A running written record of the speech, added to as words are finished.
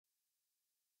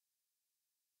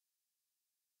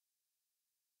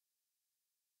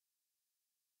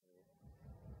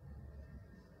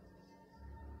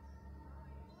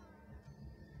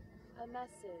A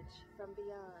message from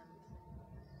beyond,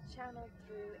 channeled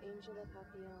through Angela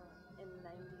Papillon in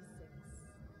 '96.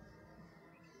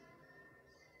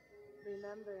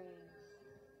 Remembering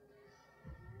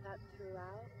that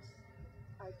throughout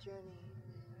our journey,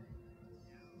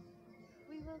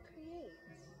 we will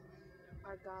create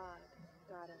our God,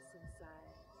 Goddess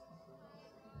inside.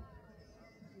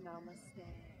 Namaste.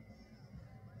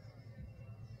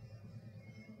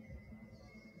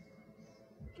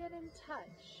 Get in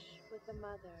touch with the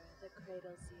mother that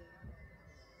cradles you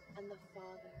and the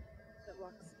father that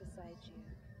walks beside you.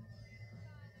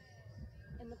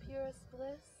 In the purest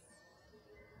bliss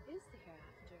is the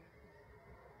hereafter.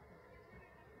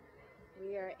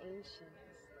 We are ancient,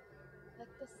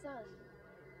 like the sun,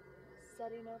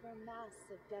 setting over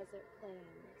massive desert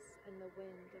plains in the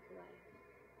wind of life.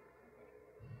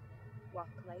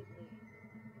 Walk lightly,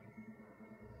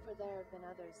 for there have been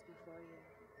others before you.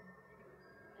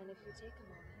 And if you take a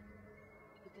moment,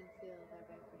 you can feel their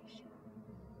vibration.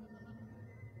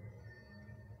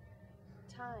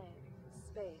 Time,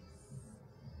 space.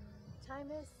 Time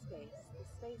is space, the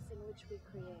space in which we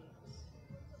create.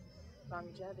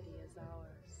 Longevity is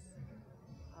ours,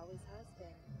 always has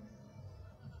been.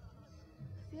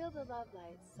 Feel the love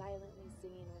light silently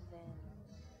singing within,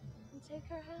 and take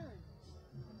her hand,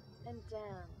 and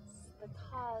dance the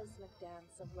cosmic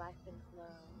dance of life and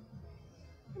flow,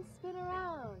 and spin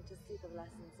around to see the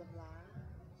lessons of life.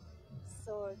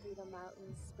 Soar through the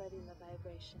mountains, spreading the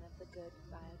vibration of the good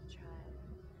vibe tribe.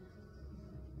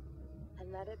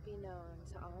 And let it be known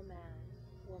to all man,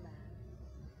 woman,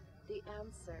 the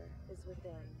answer is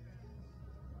within.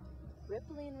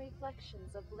 Rippling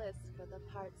reflections of bliss for the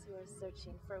parts who are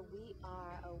searching, for we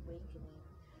are awakening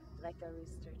like a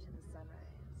rooster to the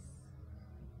sunrise.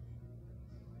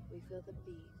 We feel the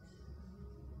beat,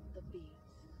 the beat,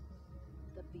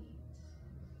 the beat.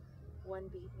 One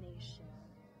beat nation,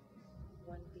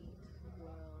 one beat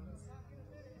world,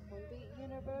 one beat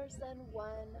universe, and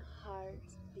one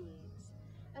heartbeat.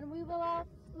 And we will all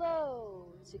flow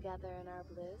together in our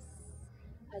bliss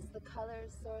as the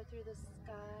colors soar through the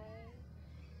sky.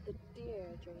 The deer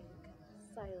drink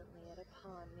silently at a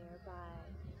pond nearby,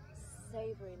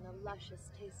 savoring the luscious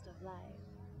taste of life.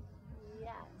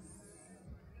 Yes,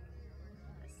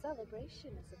 a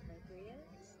celebration is appropriate.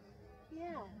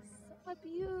 Yes, a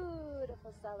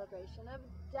beautiful celebration of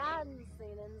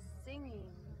dancing and singing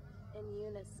in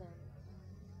unison.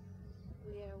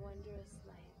 We are wondrous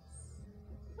lights.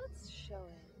 Let's show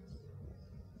it.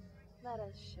 Let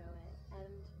us show it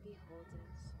and behold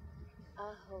it.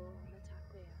 Aho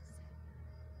Matakweyase.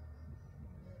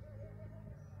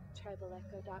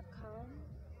 Tribalecho.com,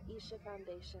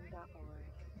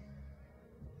 ishafoundation.org.